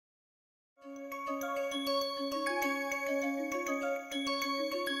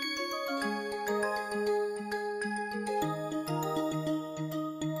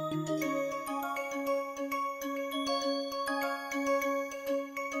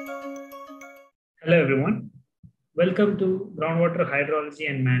Hello everyone. Welcome to Groundwater Hydrology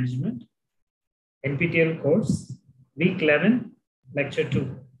and Management NPTEL course, week 11, lecture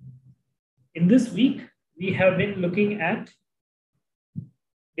 2. In this week, we have been looking at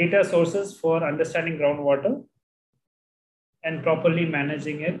data sources for understanding groundwater and properly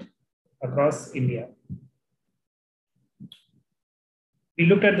managing it across India. We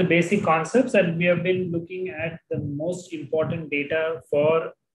looked at the basic concepts and we have been looking at the most important data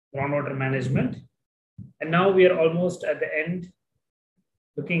for groundwater management. And now we are almost at the end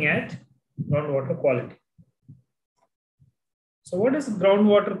looking at groundwater quality. So what is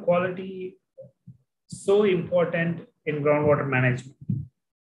groundwater quality so important in groundwater management?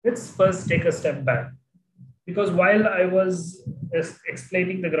 Let's first take a step back. Because while I was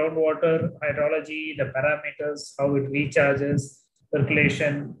explaining the groundwater hydrology, the parameters, how it recharges,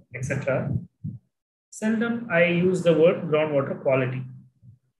 circulation, etc., seldom I use the word groundwater quality.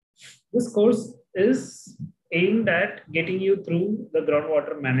 This course is aimed at getting you through the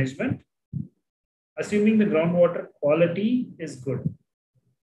groundwater management, assuming the groundwater quality is good.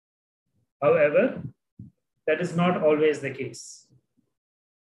 However, that is not always the case.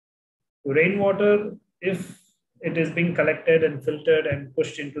 Rainwater, if it is being collected and filtered and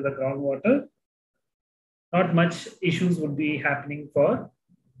pushed into the groundwater, not much issues would be happening for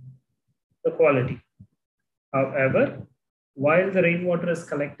the quality. However, while the rainwater is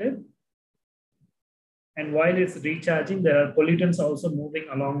collected and while it's recharging, there are pollutants also moving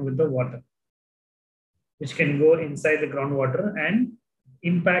along with the water, which can go inside the groundwater and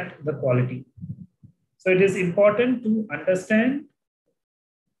impact the quality. So it is important to understand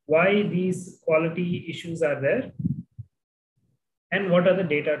why these quality issues are there and what are the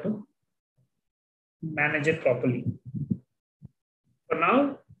data to manage it properly. For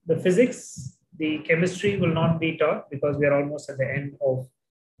now, the physics, the chemistry will not be taught because we are almost at the end of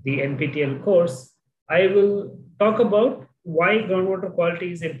the NPTEL course. I will talk about why groundwater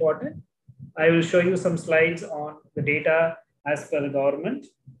quality is important. I will show you some slides on the data as per the government,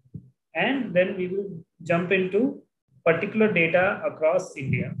 and then we will jump into particular data across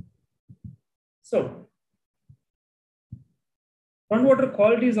India. So, groundwater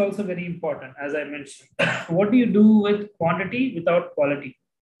quality is also very important, as I mentioned. What do you do with quantity without quality?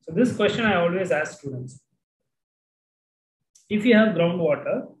 So this question I always ask students. If you have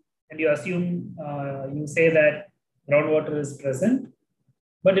groundwater and you assume, you say that groundwater is present,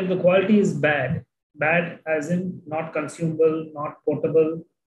 but if the quality is bad as in not consumable, not potable,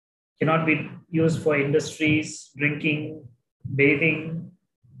 cannot be used for industries, drinking, bathing,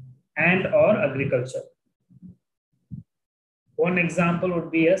 and or agriculture. One example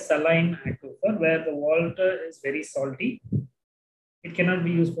would be a saline aquifer where the water is very salty. It cannot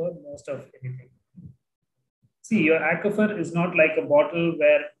be used for most of anything. See, your aquifer is not like a bottle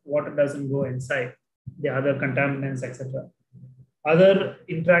where water doesn't go inside, the other contaminants, etc. Other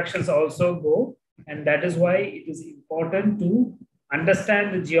interactions also go, and that is why it is important to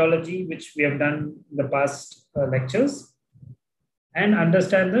understand the geology, which we have done in the past lectures, and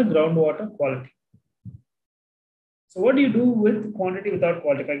understand the groundwater quality. So what do you do with quantity without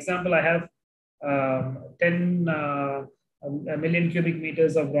quality? For example, I have 10 a million cubic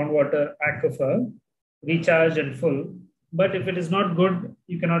meters of groundwater aquifer, recharged and full. But if it is not good,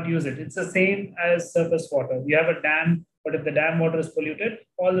 you cannot use it. It's the same as surface water. You have a dam, but if the dam water is polluted,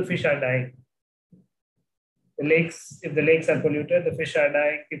 all the fish are dying. The lakes, if the lakes are polluted, the fish are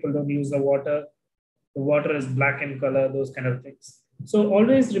dying. People don't use the water. The water is black in color, those kind of things. So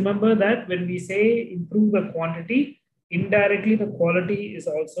always remember that when we say improve the quantity, indirectly the quality is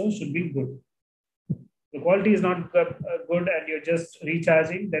also should be good. The quality is not good and you're just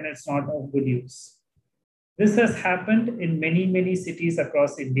recharging, then it's not of good use. This has happened in many cities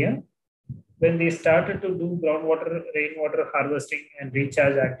across India when they started to do groundwater, rainwater harvesting and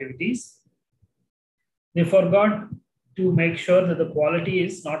recharge activities. They forgot to make sure that the quality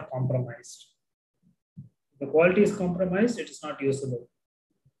is not compromised. If the quality is compromised, it is not usable.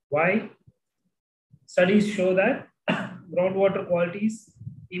 Why? Studies show that groundwater qualities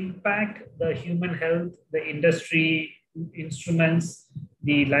impact the human health, the industry, instruments,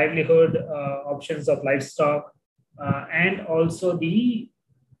 the livelihood options of livestock, and also the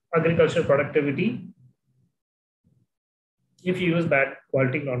agricultural productivity if you use bad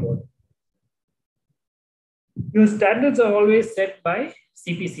quality groundwater. Your standards are always set by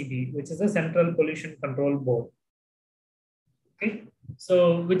CPCB, which is the Central Pollution Control Board. Okay,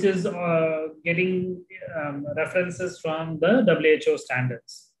 so which is getting references from the WHO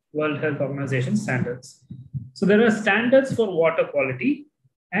standards, World Health Organization standards. So there are standards for water quality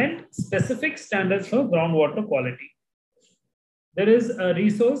and specific standards for groundwater quality. There is a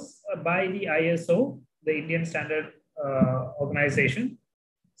resource by the ISO, the Indian Standard Organization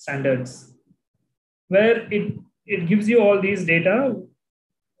standards, where it gives you all these data,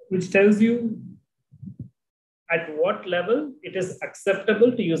 which tells you at what level it is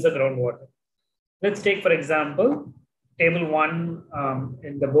acceptable to use the groundwater. Let's take, for example, table 1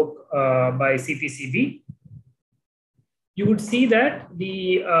 in the book by CPCB. You would see that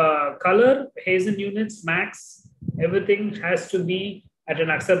the color, Hazen units, max, everything has to be at an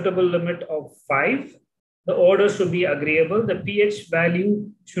acceptable limit of 5. The order should be agreeable. The pH value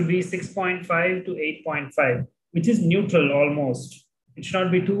should be 6.5 to 8.5, which is neutral almost. It should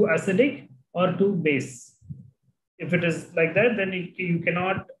not be too acidic or too base. If it is like that, then you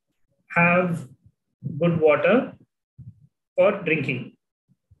cannot have good water for drinking.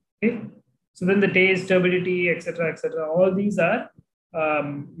 Okay. So then the taste, turbidity, etc., all these are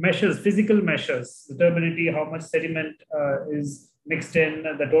measures, physical measures. The turbidity, how much sediment is mixed in,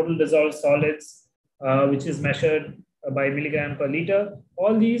 the total dissolved solids, which is measured by milligram per liter.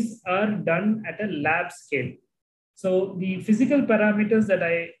 All these are done at a lab scale. So the physical parameters that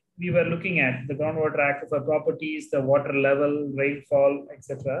we were looking at, the groundwater aquifer properties, the water level, rainfall,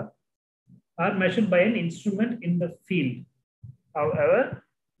 etc., are measured by an instrument in the field. However,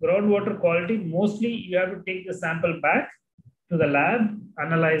 groundwater quality, mostly you have to take the sample back to the lab,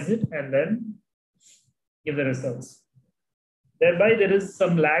 analyze it, and then give the results. Thereby, there is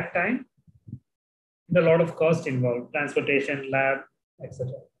some lag time and a lot of cost involved, transportation, lab,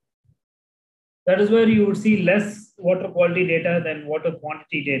 etc. That is where you would see less water quality data than water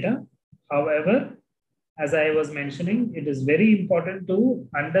quantity data. However, as I was mentioning, it is very important to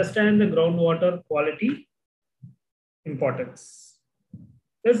understand the groundwater quality importance.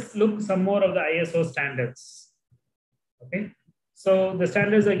 Let's look some more of the ISO standards. Okay, so the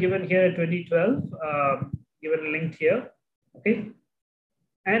standards are given here in 2012, given linked here. Okay,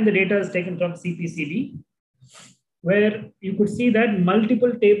 and the data is taken from CPCB, where you could see that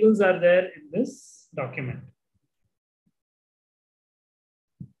multiple tables are there in this document.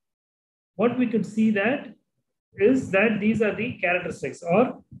 What we could see that is that these are the characteristics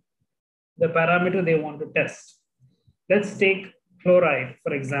or the parameter they want to test. Let's take chloride,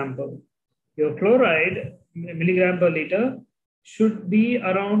 for example. Your chloride, milligram per liter, should be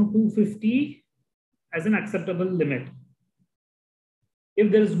around 250 as an acceptable limit.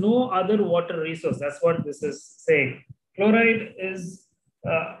 If there is no other water resource, that's what this is saying. Chloride is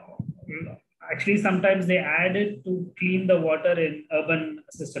actually sometimes they add it to clean the water in urban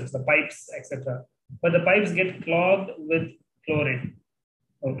systems, the pipes, etc. But the pipes get clogged with chlorine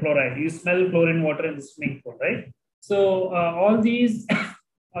or chloride. You smell chlorine water in the swimming pool, right? So all these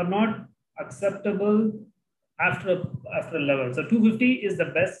are not acceptable after a level. So 250 is the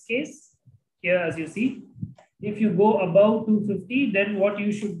best case here, as you see. If you go above 250, then what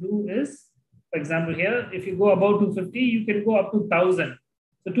you should do is, for example, here, if you go above 250, you can go up to 1000.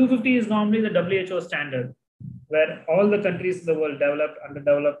 So 250 is normally the WHO standard, where all the countries in the world, developed,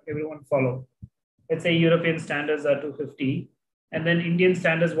 underdeveloped, everyone follow. Let's say European standards are 250. And then Indian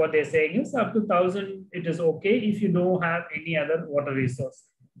standards, what they're saying is up to 1000, it is okay if you don't have any other water resource.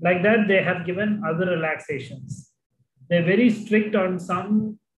 Like that, they have given other relaxations. They're very strict on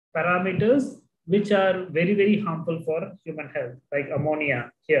some parameters which are very, very harmful for human health, like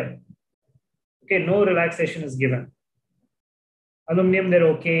ammonia here. Okay, no relaxation is given. Aluminum, they're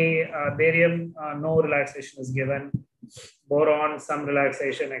okay. Barium, no relaxation is given. Boron, some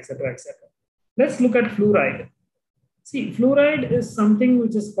relaxation, etc., etc. Let's look at fluoride. See, fluoride is something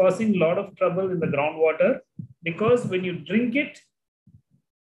which is causing a lot of trouble in the groundwater because when you drink it,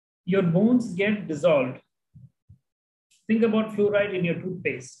 your bones get dissolved. Think about fluoride in your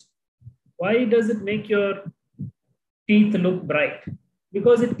toothpaste. Why does it make your teeth look bright?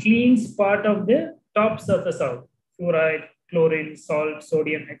 Because it cleans part of the top surface out. Fluoride, chlorine, salt,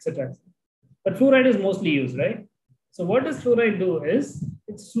 sodium, etc. But fluoride is mostly used, right? So what does fluoride do is,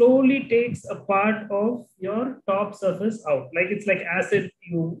 it slowly takes a part of your top surface out. Like it's like acid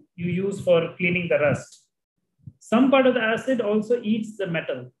you use for cleaning the rust. Some part of the acid also eats the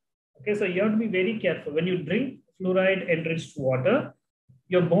metal. Okay, so you have to be very careful. When you drink fluoride enriched water,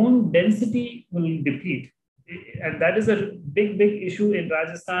 your bone density will deplete. And that is a big, big issue in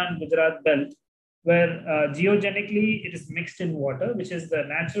Rajasthan, Gujarat belt, where geogenically it is mixed in water, which is the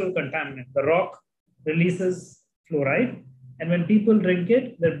natural contaminant. The rock releases fluoride. And when people drink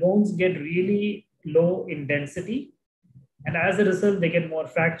it, their bones get really low in density. And as a result, they get more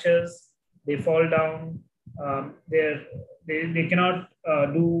fractures, they fall down, they cannot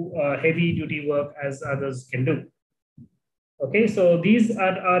do heavy duty work as others can do. Okay, so these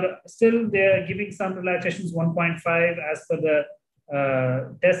are still, they're giving some relaxations 1.5 as per the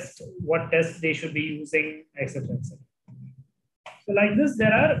test what tests they should be using, etc. etc. So like this,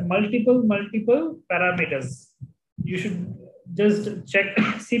 there are multiple parameters. You should just check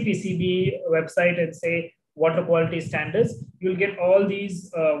CPCB website and say water quality standards. You'll get all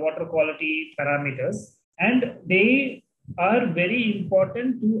these water quality parameters, and they are very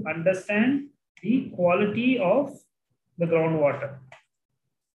important to understand the quality of the groundwater.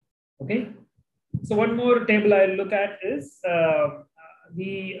 Okay. So one more table I'll look at is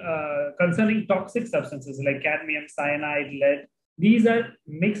the concerning toxic substances like cadmium, cyanide, lead. These are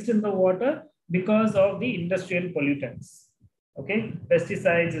mixed in the water because of the industrial pollutants. Okay,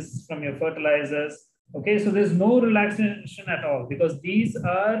 pesticides is from your fertilizers. Okay, so there's no relaxation at all because these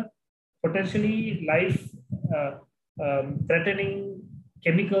are potentially life threatening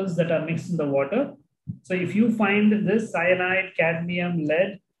chemicals that are mixed in the water. So if you find this cyanide, cadmium,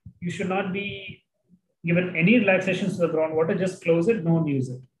 lead, you should not be given any relaxations to the groundwater, just close it, don't use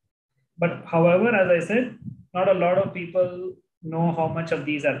it. But however, as I said, not a lot of people know how much of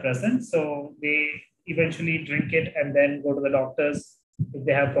these are present. So they eventually drink it and then go to the doctors if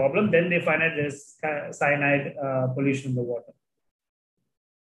they have problem. Then they find out there's cyanide pollution in the water.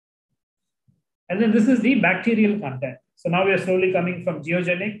 And then this is the bacterial content. So now we are slowly coming from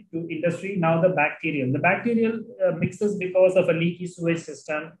geogenic to industry. Now the bacterial. The bacterial mixes because of a leaky sewage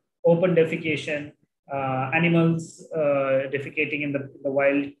system, open defecation, animals defecating in the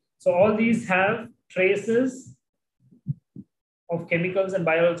wild. So all these have traces of chemicals and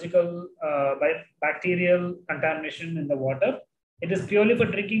biological, bacterial contamination in the water. It is purely for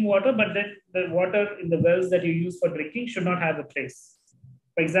drinking water, but then the water in the wells that you use for drinking should not have a trace.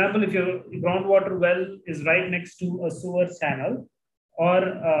 For example, if your groundwater well is right next to a sewer channel or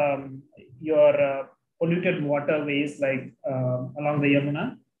your polluted waterways like along the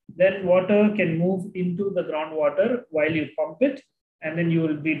Yamuna, then water can move into the groundwater while you pump it, and then you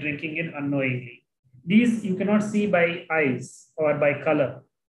will be drinking it unknowingly. These you cannot see by eyes or by color.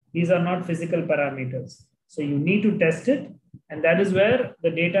 These are not physical parameters. So you need to test it. And that is where the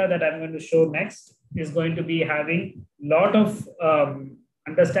data that I'm going to show next is going to be having a lot of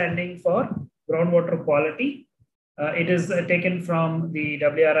understanding for groundwater quality. It is taken from the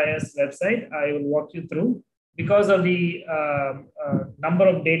WRIS website. I will walk you through. Because of the number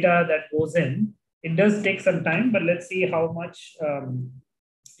of data that goes in, it does take some time, but let's see how much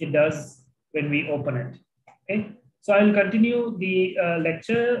it does when we open it. Okay, so I'll continue the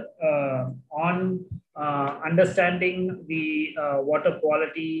lecture on understanding the water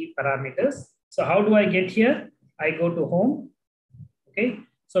quality parameters. So how do I get here? I go to home. Okay,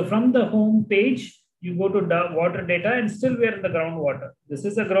 so from the home page, you go to the water data, and still we are in the groundwater. This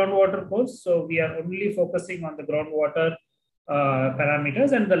is a groundwater course, so we are only focusing on the groundwater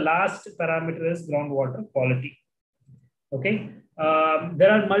parameters, and the last parameter is groundwater quality. Okay,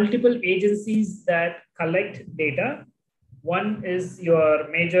 there are multiple agencies that collect data. One is your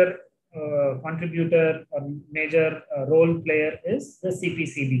major contributor or major role player is the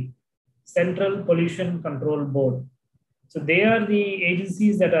CPCB, Central Pollution Control Board. So they are the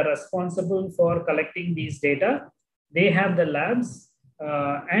agencies that are responsible for collecting these data. They have the labs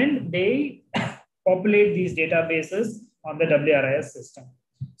and they populate these databases on the WRIS system.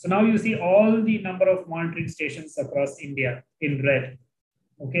 So now you see all the number of monitoring stations across India in red.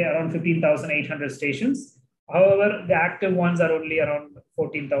 Okay, around 15,800 stations. However, the active ones are only around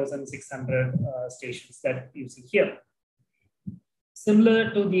 14,600 stations that you see here.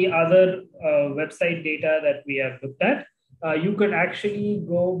 Similar to the other website data that we have looked at, you could actually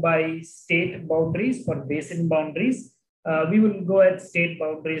go by state boundaries or basin boundaries. We will go at state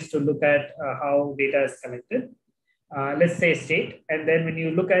boundaries to look at how data is collected. Let's say state, and then when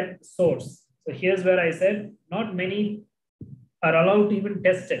you look at source. So here's where I said not many are allowed to even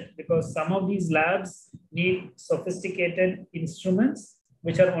test it because some of these labs need sophisticated instruments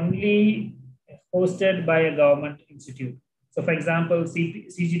which are only hosted by a government institute. So for example,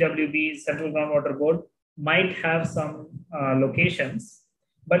 CGWB, Central Groundwater Board, might have some locations,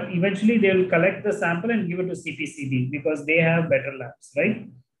 but eventually they will collect the sample and give it to CPCB because they have better labs, right?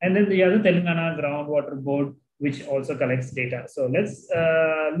 And then the other Telangana Groundwater Board, which also collects data. So let's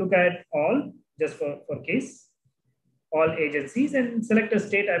look at all, just for case, all agencies, and select a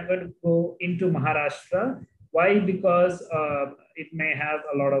state. I'm going to go into Maharashtra. Why? Because it may have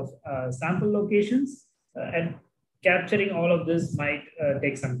a lot of sample locations and capturing all of this might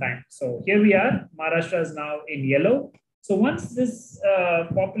take some time. So here we are, Maharashtra is now in yellow. So once this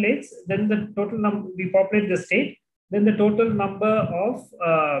populates, then the total number, we populate the state, then the total number of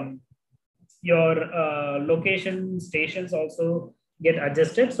your location stations also get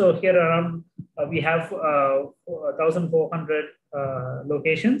adjusted. So here around, we have 1,400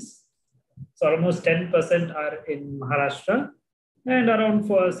 locations. So almost 10% are in Maharashtra, and around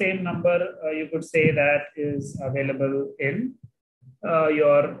for same number, you could say that is available in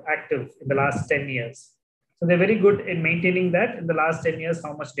your active in the last 10 years. So they're very good in maintaining that in the last 10 years,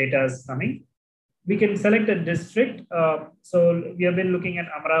 how much data is coming. We can select a district. So we have been looking at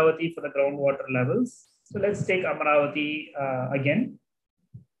Amaravati for the groundwater levels. So let's take Amaravati again.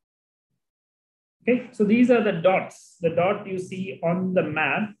 Okay, so these are the dots. The dot you see on the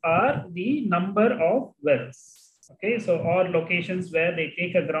map are the number of wells. Okay, so or locations where they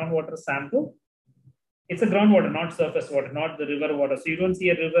take a groundwater sample. It's a groundwater, not surface water, not the river water. So you don't see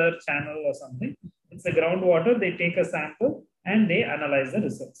a river channel or something. It's a groundwater. They take a sample and they analyze the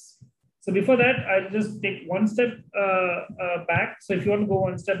results. So before that, I'll just take one step back. So if you want to go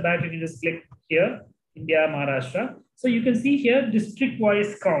one step back, you can just click here, India, Maharashtra. So you can see here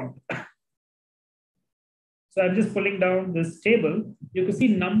district-wise count. So I'm just pulling down this table. You can see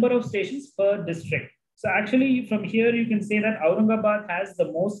number of stations per district. So actually from here, you can say that Aurangabad has the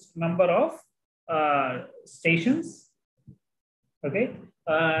most number of stations, okay,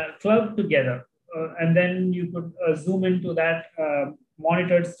 clubbed together. And then you could zoom into that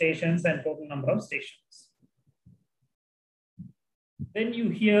monitored stations and total number of stations. Then you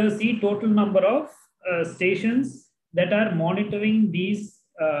here see total number of stations that are monitoring these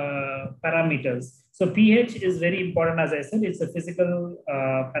parameters. So pH is very important, as I said, it's a physical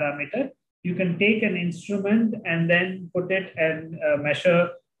parameter. You can take an instrument and then put it and measure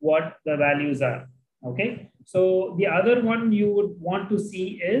what the values are. Okay. So the other one you would want to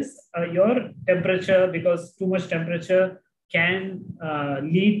see is your temperature, because too much temperature can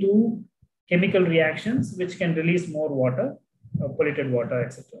lead to chemical reactions, which can release more water, polluted water,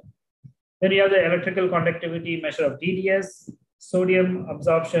 etc. Then you have the electrical conductivity measure of TDS, sodium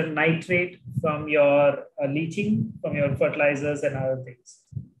absorption, nitrate from your leaching, from your fertilizers and other things.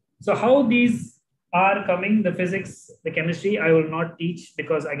 So how these are coming, the physics, the chemistry, I will not teach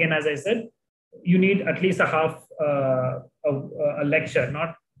because again, as I said, you need at least a half a lecture,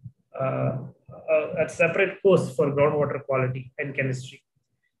 not a separate course for groundwater quality and chemistry.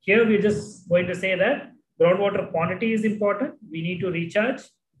 Here we're just going to say that groundwater quantity is important. We need to recharge.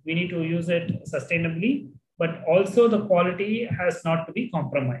 We need to use it sustainably, but also the quality has not to be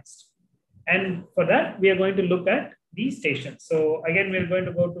compromised. And for that, we are going to look at these stations. So again, we're going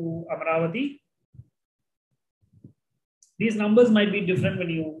to go to Amaravati. These numbers might be different when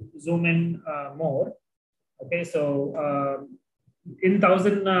you zoom in more. Okay, so in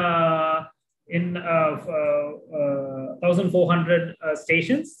 1,400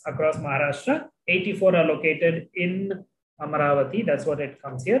 stations across Maharashtra, 84 are located in Amaravati. That's what it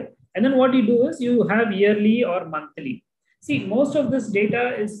comes here. And then what you do is you have yearly or monthly. See, most of this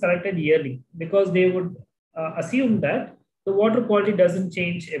data is collected yearly because they would assume that the water quality doesn't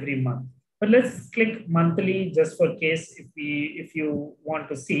change every month. But let's click monthly just for case if you want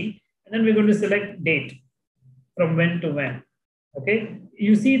to see. And then we're going to select date from when to when. Okay,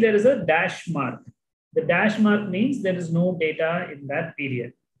 you see there is a dash mark. The dash mark means there is no data in that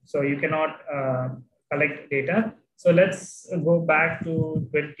period. So you cannot collect data. So let's go back to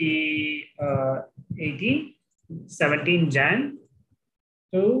 2018, 17 Jan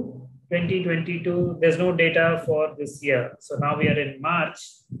to 2022. There's no data for this year. So now we are in March,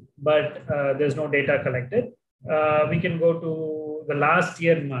 but there's no data collected. We can go to the last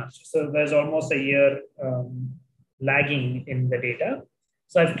year, March. So there's almost a year lagging in the data.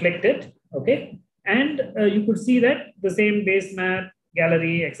 So I've clicked it, okay? And you could see that the same base map,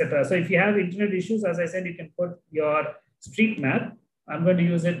 gallery, etc. So if you have internet issues, as I said, you can put your street map. I'm going to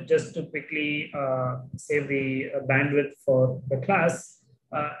use it just to quickly save the bandwidth for the class.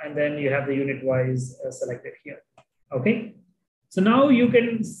 And then you have the unit-wise selected here, okay? So now you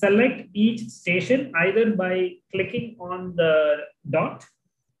can select each station either by clicking on the dot,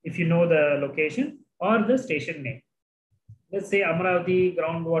 if you know the location, or the station name. Let's say Amaravati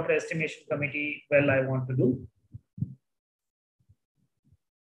Groundwater Estimation Committee well I want to do.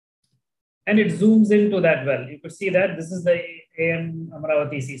 And it zooms into that well. You could see that this is the AM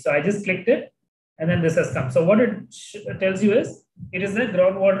Amaravati C. So I just clicked it and then this has come. So what it tells you is, it is a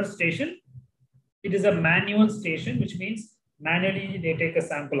groundwater station. It is a manual station, which means manually they take a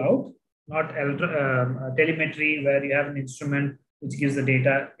sample out, not telemetry where you have an instrument which gives the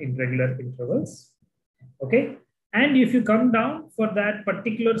data in regular intervals. Okay. And if you come down for that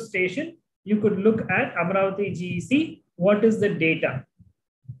particular station, you could look at Amaravati GEC, what is the data?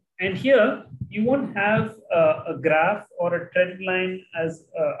 And here you won't have a graph or a trend line as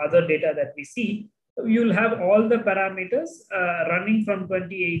other data that we see. You'll have all the parameters running from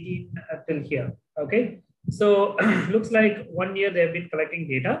 2018 till here. Okay. So looks like 1 year they have been collecting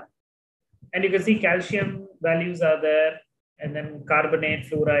data, and you can see calcium values are there, and then carbonate,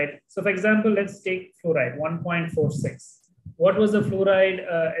 fluoride. So for example, let's take fluoride, 1.46. What was the fluoride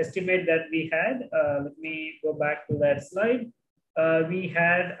estimate that we had? Let me go back to that slide. We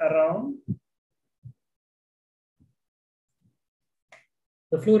had around,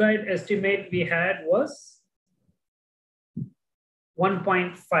 the fluoride estimate we had was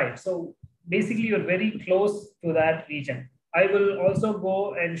 1.5. So basically, you're very close to that region. I will also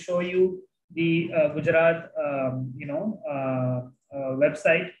go and show you the Gujarat,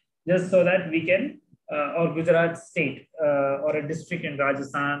 website, just so that we can, or Gujarat state, or a district in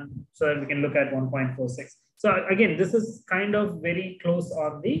Rajasthan, so that we can look at 1.46. So again, this is kind of very close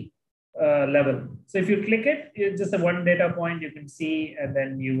on the level. So if you click it, it's just a one data point you can see, and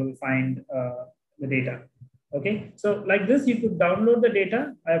then you will find the data. Okay, so like this, you could download the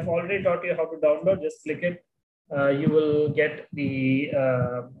data. I've already taught you how to download. Just click it. You will get the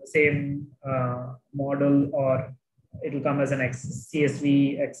same model, or it will come as an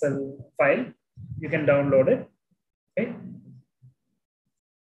CSV Excel file. You can download it. Okay.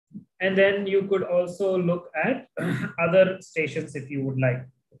 And then you could also look at other stations if you would like.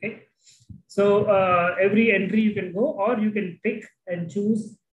 Okay. So every entry you can go, or you can pick and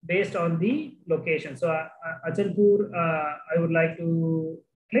choose based on the location. So Achalpur, I would like to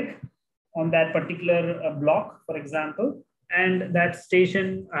click on that particular block, for example, and that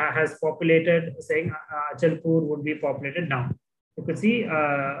station has populated, saying Achalpur would be populated now. You could see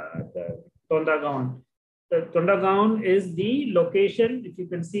Tondagaon. The Tondagaon is the location. If you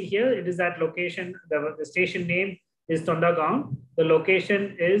can see here, it is that location. The station name is Tondagaon. The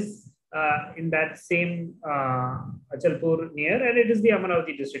location is in that same Achalpur near, and it is the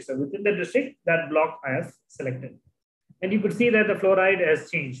Amaravati district. So within the district, that block I have selected. And you could see that the fluoride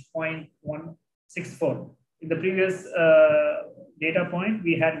has changed, 0.164. In the previous data point,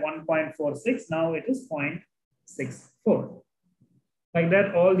 we had 1.46. Now it is 0.64. Like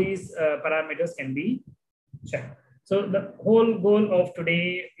that, all these parameters can be checked. So the whole goal of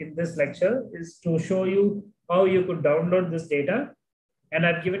today in this lecture is to show you how you could download this data. And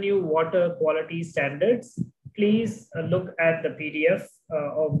I've given you water quality standards. Please look at the PDF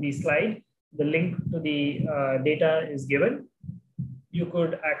of the slide. The link to the data is given. You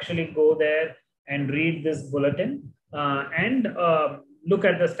could actually go there and read this bulletin and look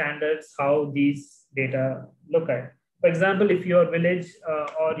at the standards, how these data look at. For example, if your village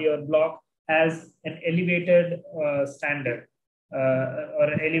or your block has an elevated standard or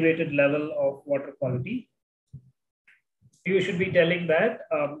an elevated level of water quality, you should be telling that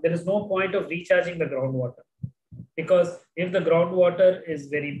there is no point of recharging the groundwater, because if the groundwater is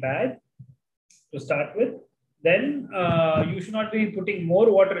very bad to start with, then you should not be putting more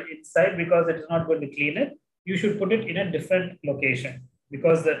water inside, because it is not going to clean it. You should put it in a different location,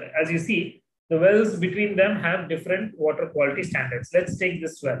 because as you see, the wells between them have different water quality standards. Let's take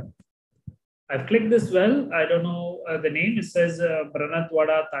this well. I've clicked this well. I don't know the name. It says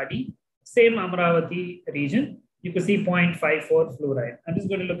Branatwada Tadi, same Amaravati region. You can see 0.54 fluoride. I'm just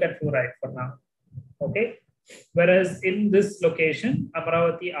going to look at fluoride for now. Okay. Whereas in this location,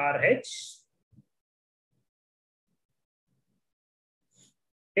 Amaravati RH,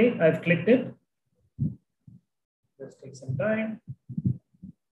 okay, I've clicked it. Let's take some time.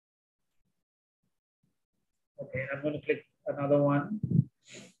 Okay, I'm going to click another one.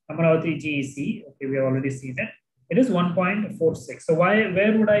 Amaravati GEC. Okay, we have already seen it. It is 1.46. So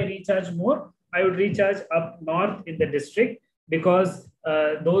where would I recharge more? I would recharge up north in the district, because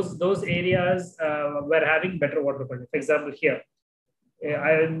those areas were having better water quality. For example, here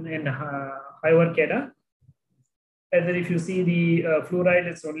I am in Hyderabad, and then if you see the fluoride,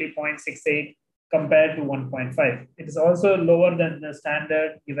 it's only 0.68 compared to 1.5. It is also lower than the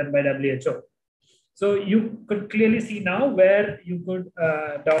standard given by WHO. So you could clearly see now where you could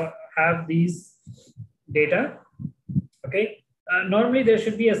have these data. Okay. Normally there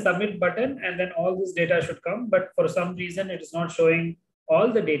should be a submit button, and then all this data should come, but for some reason it is not showing all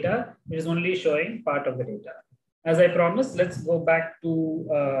the data. It is only showing part of the data. As I promised, let's go back to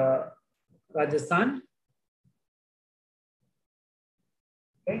Rajasthan.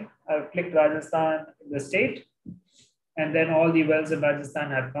 Okay, I've clicked Rajasthan in the state, and then all the wells in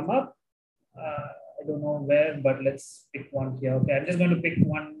Rajasthan have come up. I don't know where, but let's pick one here. Okay, I'm just going to pick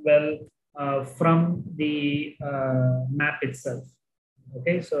one well from the map itself.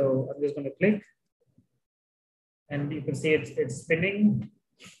 Okay, so I'm just going to click, and you can see it's spinning.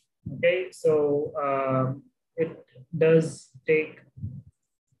 Okay, so it does take,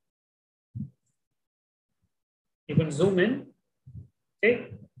 you can zoom in.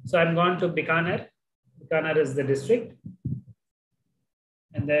 Okay, so I'm gone to Bikaner. Bikaner is the district.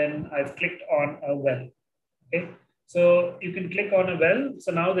 And then I've clicked on a well. Okay, so you can click on a well.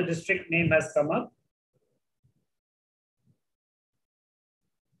 So now the district name has come up.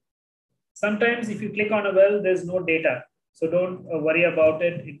 Sometimes if you click on a well, there's no data. So don't worry about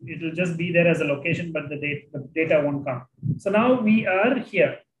it. It will just be there as a location, but the data won't come. So now we are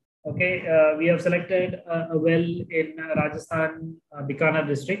here. Okay, we have selected a well in Rajasthan, Bikaner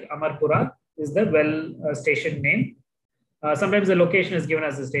district. Amarpura is the well station name. Sometimes the location is given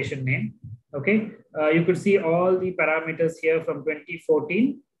as the station name. Okay, you could see all the parameters here from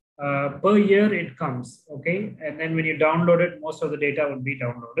 2014. Per year it comes. Okay, and then when you download it, most of the data would be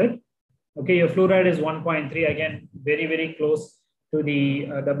downloaded. Okay, your fluoride is 1.3, again, very, very close to the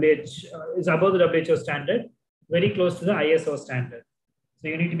is above the WHO standard, very close to the ISO standard. So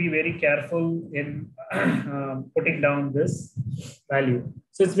you need to be very careful in putting down this value.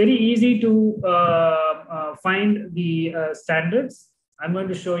 So it's very easy to find the standards. I'm going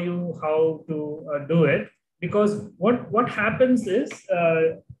to show you how to do it, because what happens is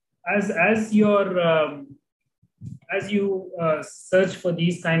as you search for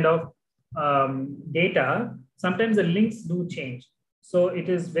these kind of data, sometimes the links do change. So it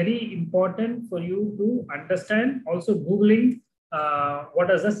is very important for you to understand, also Googling what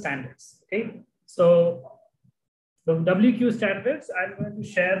are the standards. Okay, so the WQ standards I'm going to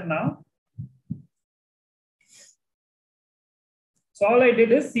share now. So all I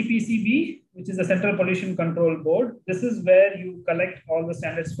did is CPCB, which is the Central Pollution Control Board. This is where you collect all the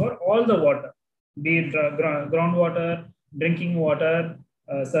standards for all the water, be it groundwater, drinking water,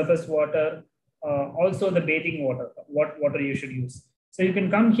 surface water, also the bathing water, what water you should use. So you can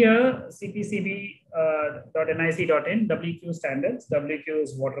come here, cpcb.nic.in, WQ standards. WQ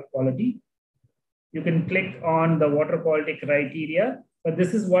is water quality. You can click on the water quality criteria, but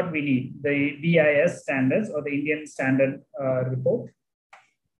this is what we need, the BIS standards or the Indian Standard Report.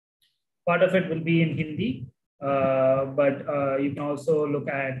 Part of it will be in Hindi, but you can also look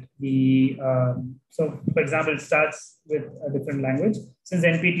at the, so for example, it starts with a different language. Since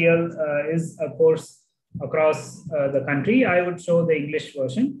NPTEL is a course across the country, I would show the English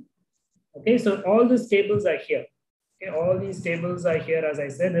version. Okay, so all these tables are here. Okay, all these tables are here. As I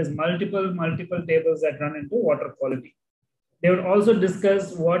said, there's multiple tables that run into water quality. They would also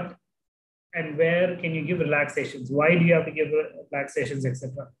discuss what and where can you give relaxations, why do you have to give relaxations,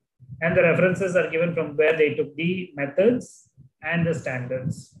 etc. And the references are given from where they took the methods and the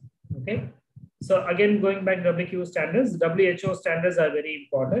standards. Okay, so again, going back to WQ standards, WHO standards are very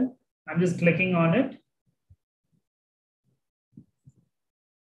important. I'm just clicking on it.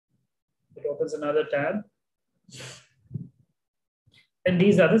 It opens another tab. And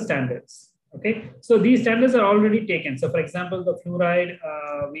these are the standards. Okay, so these standards are already taken. So for example, the fluoride,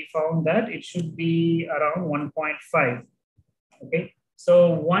 we found that it should be around 1.5. Okay,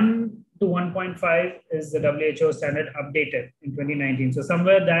 so 1 to 1.5 is the WHO standard updated in 2019. So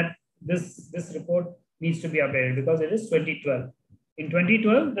somewhere that this report needs to be updated because it is 2012. In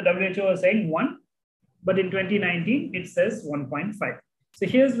 2012, the WHO was saying 1, but in 2019, it says 1.5. So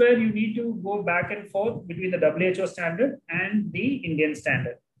here's where you need to go back and forth between the WHO standard and the Indian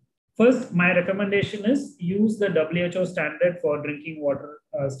standard. First, my recommendation is use the WHO standard for drinking water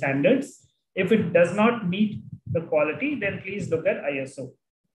standards. If it does not meet the quality, then please look at ISO.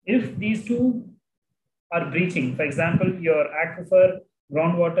 If these two are breaching, for example, your aquifer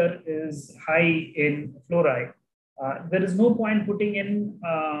groundwater is high in fluoride, there is no point putting in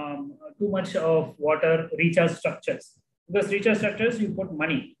too much of water recharge structures, because recharge structures, you put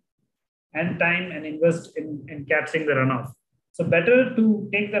money and time and invest in capturing the runoff. So better to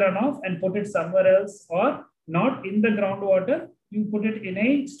take the runoff and put it somewhere else, or not in the groundwater, you put it in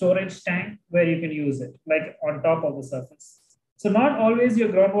a storage tank where you can use it, like on top of the surface. So not always your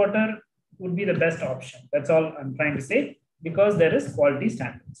groundwater would be the best option. That's all I'm trying to say, because there is quality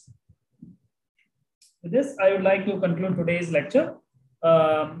standards. With this, I would like to conclude today's lecture.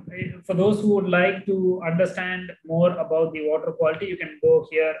 For those who would like to understand more about the water quality, you can go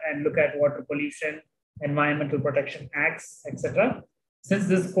here and look at water pollution, Environmental Protection Acts, etc. Since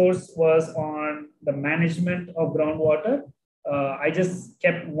this course was on the management of groundwater, I just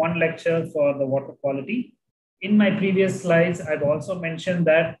kept one lecture for the water quality. In my previous slides, I've also mentioned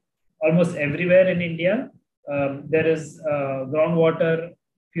that almost everywhere in India, there is groundwater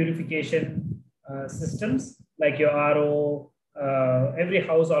purification systems, like your RO. Every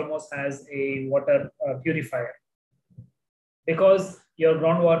house almost has a water purifier, because your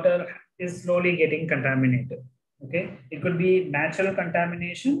groundwater is slowly getting contaminated. Okay, it could be natural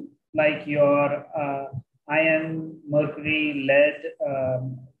contamination, like your iron, mercury,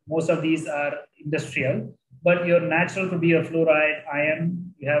 lead, most of these are industrial, but your natural could be a fluoride,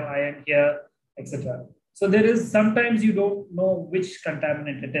 iron, you have iron here, etc. So there is sometimes you don't know which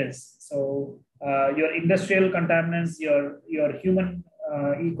contaminant it is. So your industrial contaminants, your human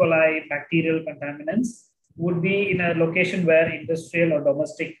E. coli bacterial contaminants would be in a location where industrial or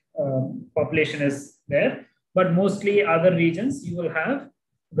domestic population is there. But mostly other regions, you will have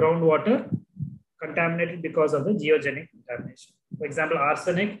groundwater contaminated because of the geogenic contamination. For example,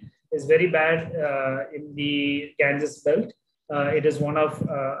 arsenic is very bad in the Ganges belt. It is one of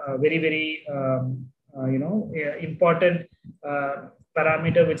very, very important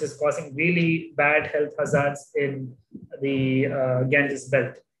parameter which is causing really bad health hazards in the Ganges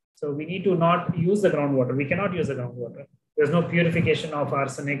belt. So we need to not use the groundwater. We cannot use the groundwater. There's no purification of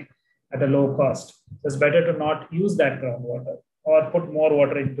arsenic at a low cost. So it's better to not use that groundwater or put more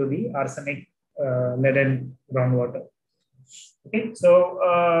water into the arsenic leaden groundwater. Okay,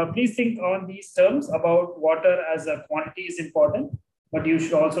 so please think on these terms about water as a quantity is important, but you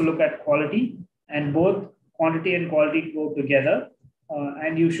should also look at quality, and both quantity and quality go together.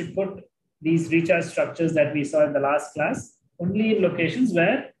 And you should put these recharge structures that we saw in the last class only in locations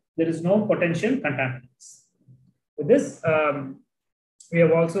where there is no potential contaminants. With this, we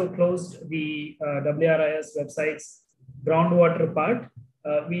have also closed the WRIS website's groundwater part.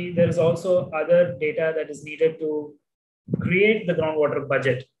 There is also other data that is needed to create the groundwater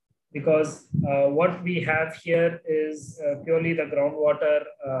budget, because what we have here is purely the groundwater,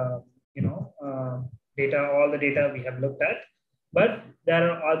 data, all the data we have looked at. But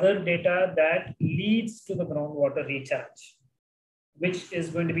there are other data that leads to the groundwater recharge, which is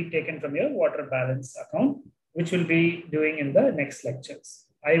going to be taken from your water balance account, which we'll be doing in the next lectures.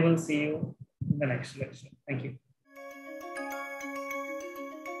 I will see you in the next lecture. Thank you.